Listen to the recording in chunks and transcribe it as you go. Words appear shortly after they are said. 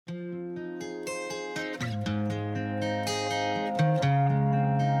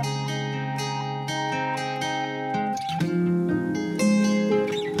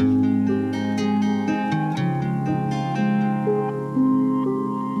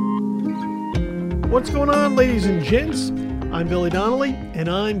What's going on, ladies and gents? I'm Billy Donnelly, and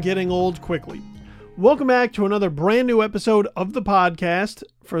I'm getting old quickly. Welcome back to another brand new episode of the podcast.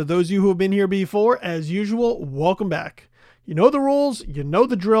 For those of you who have been here before, as usual, welcome back. You know the rules, you know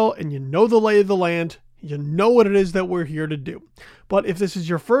the drill, and you know the lay of the land. You know what it is that we're here to do. But if this is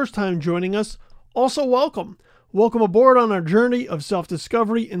your first time joining us, also welcome. Welcome aboard on our journey of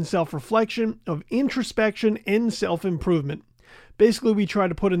self-discovery and self-reflection, of introspection and self-improvement. Basically, we try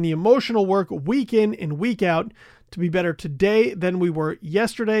to put in the emotional work week in and week out to be better today than we were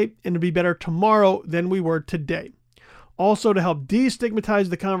yesterday and to be better tomorrow than we were today. Also to help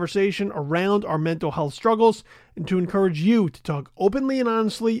destigmatize the conversation around our mental health struggles and to encourage you to talk openly and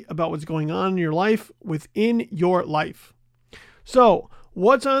honestly about what's going on in your life within your life. So,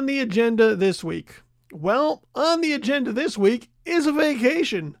 what's on the agenda this week? Well, on the agenda this week is a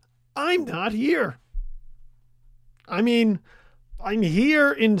vacation. I'm not here. I'm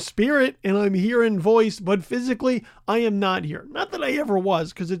here in spirit and I'm here in voice, but physically I am not here. Not that I ever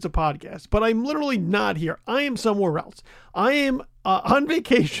was, because it's a podcast, but I'm literally not here. I am somewhere else. I am on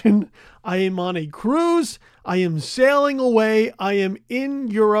vacation. I am on a cruise. I am sailing away. I am in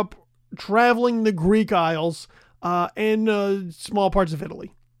Europe, traveling the Greek Isles and small parts of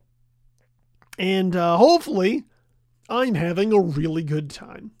Italy. And hopefully I'm having a really good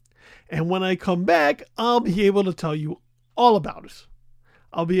time. And when I come back, I'll be able to tell you all about it.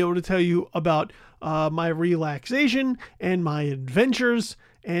 I'll be able to tell you about my relaxation and my adventures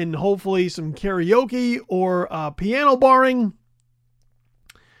and hopefully some karaoke or piano barring.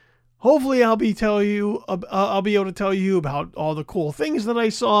 Hopefully I'll be able to tell you about all the cool things that I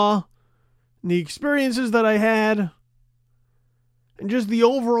saw, and the experiences that I had, and just the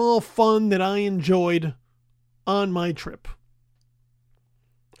overall fun that I enjoyed on my trip.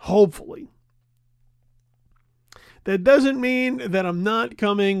 Hopefully. That doesn't mean that I'm not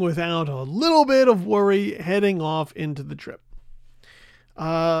coming without a little bit of worry heading off into the trip.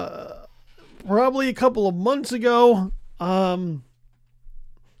 Probably a couple of months ago, I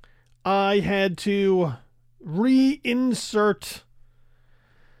had to reinsert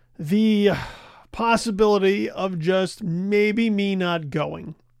the possibility of just maybe me not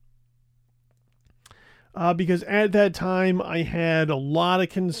going. Because at that time I had a lot of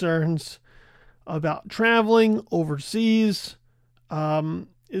concerns about traveling overseas,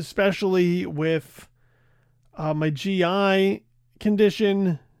 especially with my GI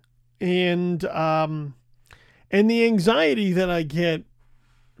condition and the anxiety that I get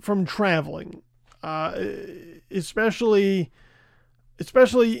from traveling, especially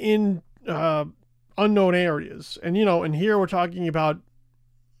in unknown areas. And here we're talking about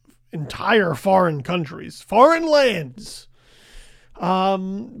entire foreign countries, foreign lands.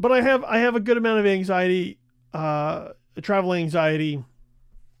 But I have a good amount of anxiety, travel anxiety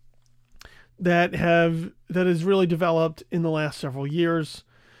that has really developed in the last several years.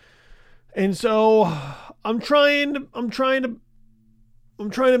 And so I'm trying to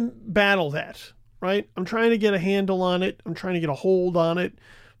battle that, right? I'm trying to get a handle on it. I'm trying to get a hold on it,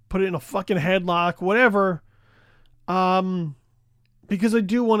 put it in a fucking headlock, whatever. Because I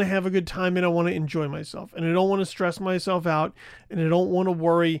do want to have a good time and I want to enjoy myself and I don't want to stress myself out and I don't want to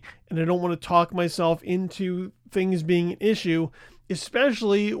worry and I don't want to talk myself into things being an issue,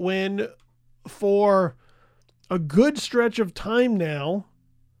 especially when for a good stretch of time now,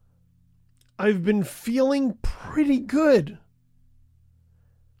 I've been feeling pretty good.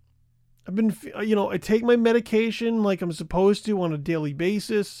 I take my medication like I'm supposed to on a daily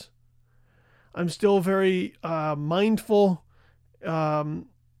basis. I'm still very mindful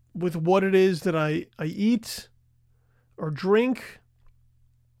with what it is that I eat or drink.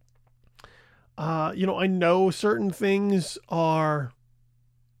 I know certain things are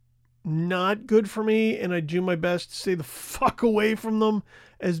not good for me and I do my best to stay the fuck away from them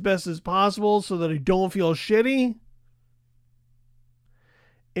as best as possible so that I don't feel shitty.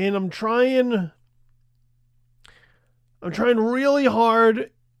 And I'm trying really hard,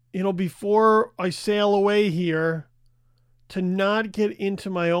 before I sail away here, to not get into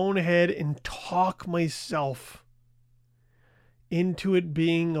my own head and talk myself into it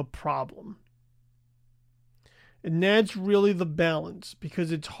being a problem. And that's really the balance,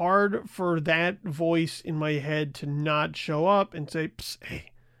 because it's hard for that voice in my head to not show up and say,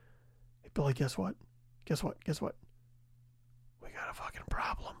 hey, Billy, guess what? We got a fucking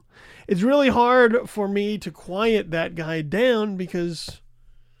problem. It's really hard for me to quiet that guy down because,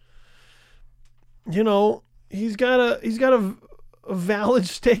 he's got a valid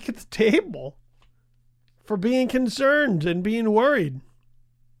stake at the table for being concerned and being worried.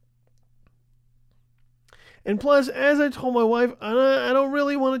 And plus, as I told my wife, I don't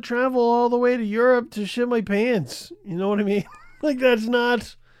really want to travel all the way to Europe to shit my pants. You know what I mean? Like, it's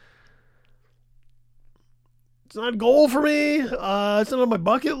not a goal for me. It's not on my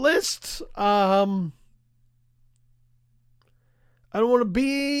bucket list. I don't want to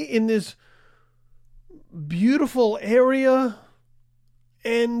be in this beautiful area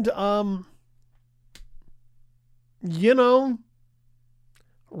and,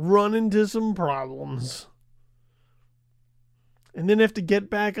 run into some problems. And then have to get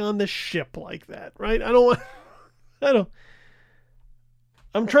back on the ship like that, right? I'm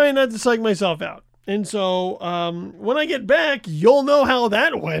trying not to psych myself out. And so, when I get back, you'll know how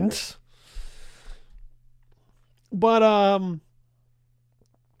that went. But I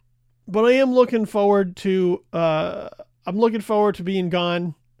am looking forward to, being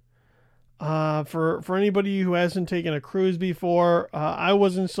gone. For anybody who hasn't taken a cruise before, I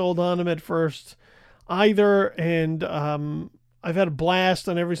wasn't sold on them at first either. And, I've had a blast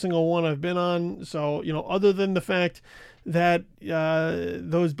on every single one I've been on. So, other than the fact that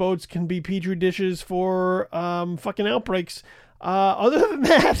those boats can be petri dishes for fucking outbreaks, other than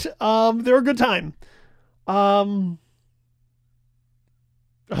that, they're a good time. Other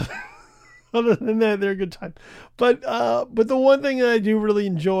than that, they're a good time. But the one thing that I do really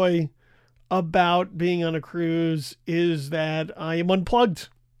enjoy about being on a cruise is that I am unplugged.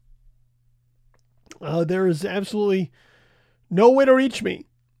 There is absolutely no way to reach me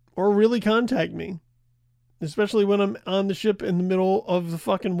or really contact me, especially when I'm on the ship in the middle of the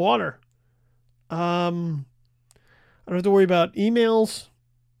fucking water. I don't have to worry about emails.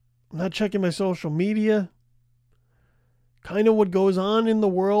 I'm not checking my social media. Kind of what goes on in the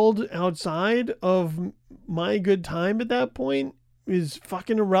world outside of my good time at that point is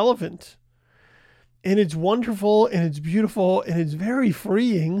fucking irrelevant. And it's wonderful and it's beautiful and it's very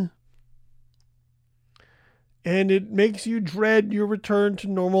freeing. And it makes you dread your return to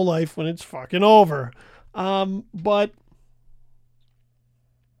normal life when it's fucking over. But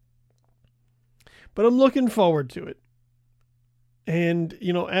I'm looking forward to it. And,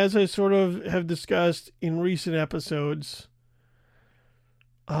 as I sort of have discussed in recent episodes,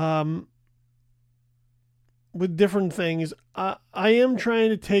 with different things, I am trying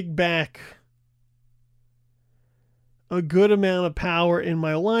to take back a good amount of power in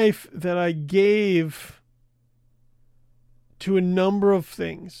my life that I gave to a number of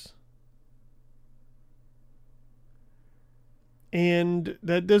things. And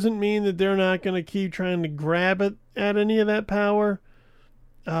that doesn't mean that they're not going to keep trying to grab at any of that power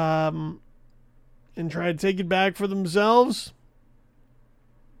and try to take it back for themselves.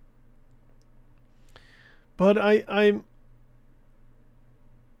 But I'm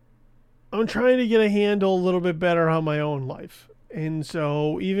trying to get a handle a little bit better on my own life. And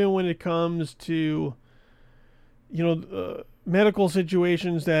so even when it comes to, medical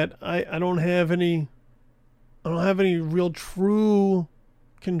situations that I don't have any real true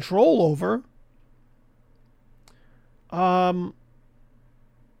control over, I'm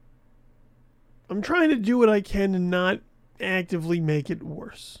trying to do what I can to not actively make it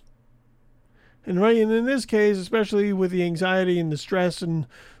worse. And in this case, especially with the anxiety and the stress and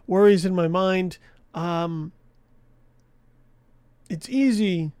worries in my mind, it's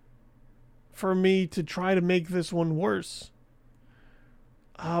easy for me to try to make this one worse.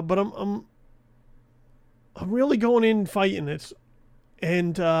 But I'm really going in and fighting it,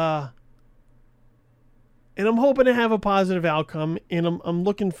 and I'm hoping to have a positive outcome. And I'm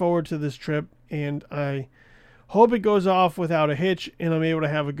looking forward to this trip, and I hope it goes off without a hitch, and I'm able to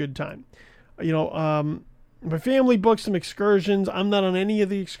have a good time. My family booked some excursions. I'm not on any of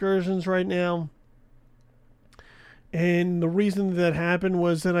the excursions right now. And the reason that happened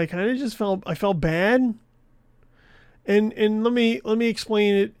was that I kind of just felt bad. And let me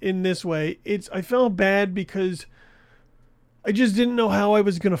explain it in this way. I felt bad because I just didn't know how I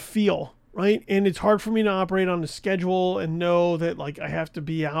was going to feel, right? And it's hard for me to operate on a schedule and know that I have to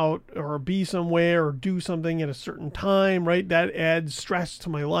be out or be somewhere or do something at a certain time, right? That adds stress to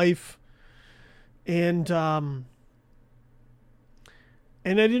my life. And I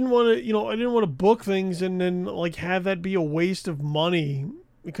didn't want to book things and then have that be a waste of money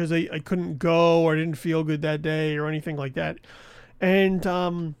because I couldn't go or I didn't feel good that day or anything like that. And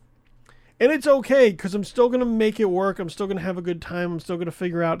it's okay because I'm still going to make it work. I'm still going to have a good time. I'm still going to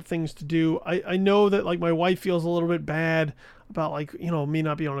figure out things to do. I know that my wife feels a little bit bad about me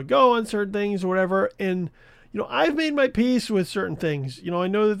not being able to go on certain things or whatever. And, I've made my peace with certain things. I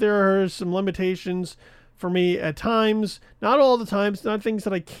know that there are some limitations for me at times, not all the times, not things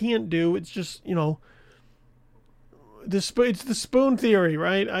that I can't do. It's just, it's the spoon theory,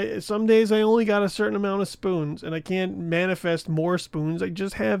 right? Some days I only got a certain amount of spoons, and I can't manifest more spoons. I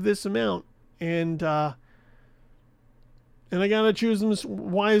just have this amount, and I gotta choose them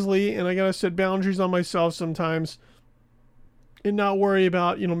wisely, and I gotta set boundaries on myself sometimes, and not worry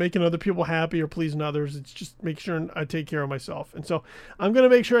about, making other people happy or pleasing others. It's just make sure I take care of myself. And so I'm going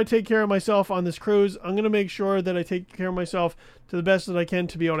to make sure I take care of myself on this cruise. I'm going to make sure that I take care of myself to the best that I can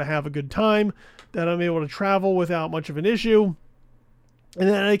to be able to have a good time, that I'm able to travel without much of an issue, and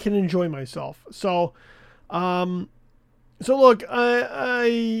that I can enjoy myself. So look,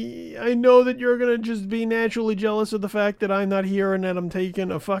 I know that you're going to just be naturally jealous of the fact that I'm not here and that I'm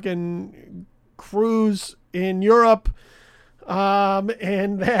taking a fucking cruise in Europe.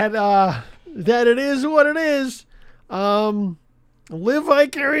 And that it is what it is. Live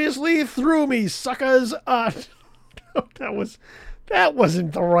vicariously through me, suckers. That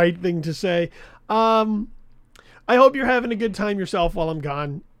wasn't the right thing to say. I hope you're having a good time yourself while I'm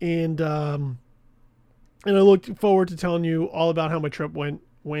gone. And I look forward to telling you all about how my trip went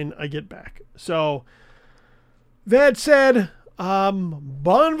when I get back. So that said,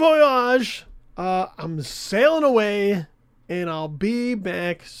 bon voyage. I'm sailing away. And I'll be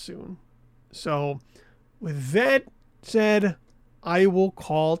back soon. So, with that said, I will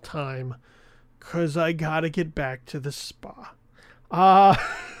call time, because I gotta get back to the spa. I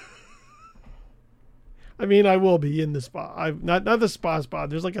will be in the spa. Not the spa.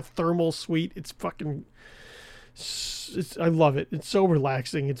 There's like a thermal suite. It's fucking... I love it. It's so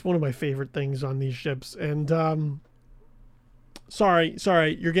relaxing. It's one of my favorite things on these ships. And, Sorry,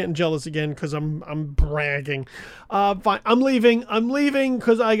 you're getting jealous again because I'm bragging. Fine, I'm leaving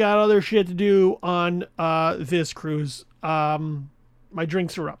because I got other shit to do on this cruise. My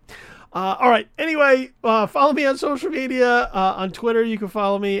drinks are up. All right, anyway, follow me on social media. On Twitter, you can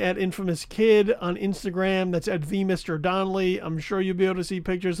follow me at Infamous Kid. On Instagram, that's at the Mr. Donnelly. I'm sure you'll be able to see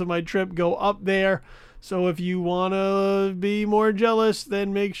pictures of my trip go up there. So if you want to be more jealous,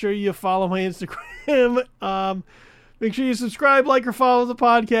 then make sure you follow my Instagram. Make sure you subscribe, like, or follow the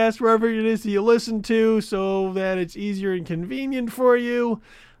podcast wherever it is that you listen to so that it's easier and convenient for you.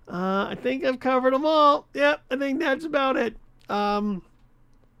 I think I've covered them all. Yep, I think that's about it. And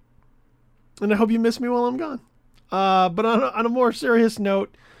I hope you miss me while I'm gone. But on a more serious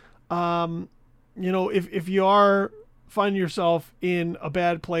note, if you are finding yourself in a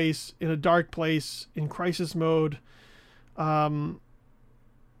bad place, in a dark place, in crisis mode, at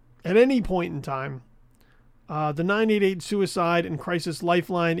any point in time, the 988 Suicide and Crisis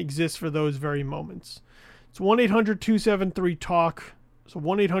Lifeline exists for those very moments. It's 1-800-273-TALK. So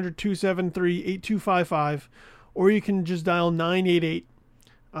 1-800-273-8255. Or you can just dial 988.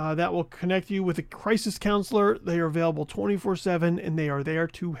 That will connect you with a crisis counselor. They are available 24/7 and they are there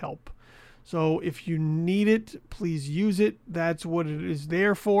to help. So if you need it, please use it. That's what it is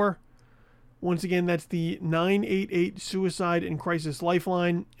there for. Once again, that's the 988 Suicide and Crisis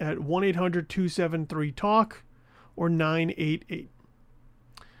Lifeline at 1-800-273-TALK or 988.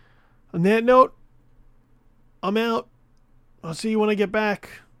 On that note, I'm out. I'll see you when I get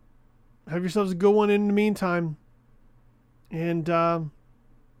back. Have yourselves a good one in the meantime. And, take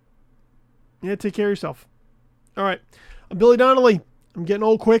care of yourself. All right. I'm Billy Donnelly. I'm getting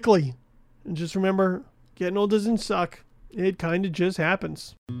old quickly. And just remember, getting old doesn't suck. It kind of just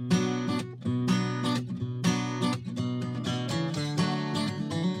happens.